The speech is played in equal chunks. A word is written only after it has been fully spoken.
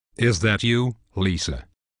Is that you, Lisa?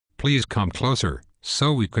 Please come closer,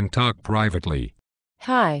 so we can talk privately.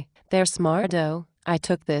 Hi, there SMARDO. I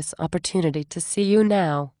took this opportunity to see you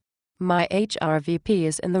now. My HR VP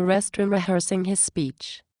is in the restroom rehearsing his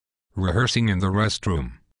speech. Rehearsing in the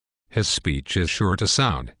restroom. His speech is sure to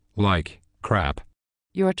sound like crap.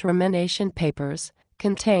 Your termination papers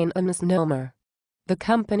contain a misnomer. The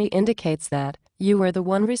company indicates that you were the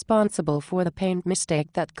one responsible for the paint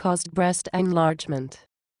mistake that caused breast enlargement.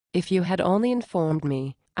 If you had only informed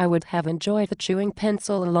me, I would have enjoyed the chewing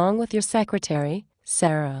pencil along with your secretary,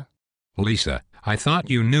 Sarah. Lisa, I thought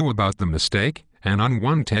you knew about the mistake and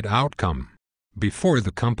unwanted outcome. Before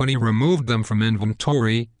the company removed them from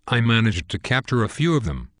inventory, I managed to capture a few of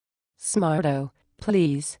them. SMARDO,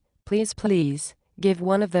 please, give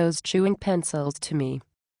one of those chewing pencils to me.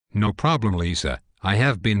 No problem, Lisa. I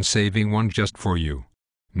have been saving one just for you.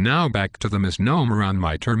 Now back to the misnomer on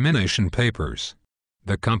my termination papers.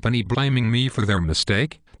 The company blaming me for their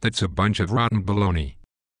mistake? That's a bunch of rotten baloney.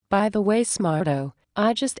 By the way, SMARDO,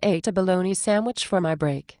 I just ate a bologna sandwich for my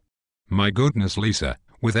break. My goodness, Lisa,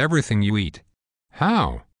 with everything you eat.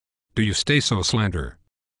 How do you stay so slender?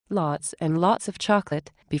 Lots and lots of chocolate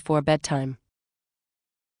before bedtime.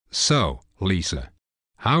 So, Lisa,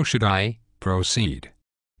 how should I proceed,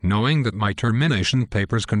 knowing that my termination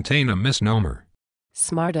papers contain a misnomer?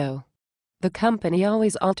 SMARDO, the company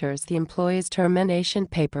always alters the employee's termination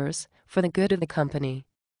papers for the good of the company.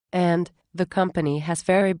 And the company has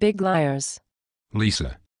very big liars.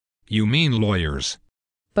 Lisa, you mean lawyers?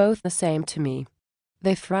 Both the same to me.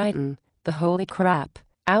 They frighten the holy crap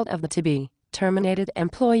out of the to-be terminated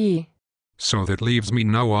employee. So that leaves me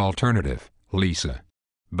no alternative, Lisa,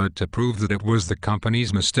 but to prove that it was the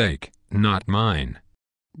company's mistake, not mine.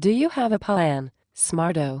 Do you have a plan,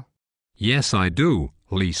 SMARDO? Yes, I do,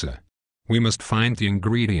 Lisa. We must find the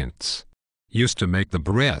ingredients used to make the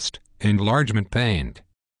breast enlargement paint.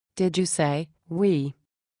 Did you say we?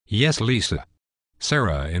 Yes, Lisa.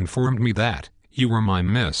 Sarah informed me that you were my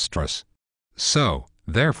mistress. So,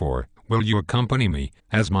 therefore, will you accompany me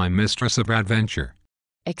as my mistress of adventure?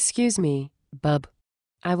 Excuse me, bub.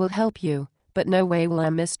 I will help you, but no way will I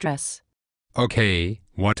mistress. Okay,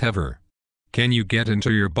 whatever. Can you get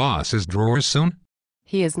into your boss's drawers soon?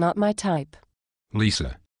 He is not my type.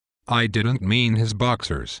 Lisa, I didn't mean his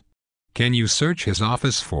boxers. Can you search his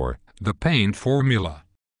office for the paint formula?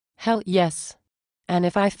 Hell yes. And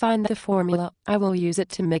if I find the formula, I will use it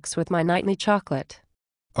to mix with my nightly chocolate.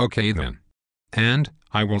 Okay then. And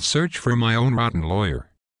I will search for my own rotten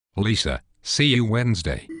lawyer. Lisa, see you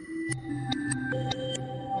Wednesday.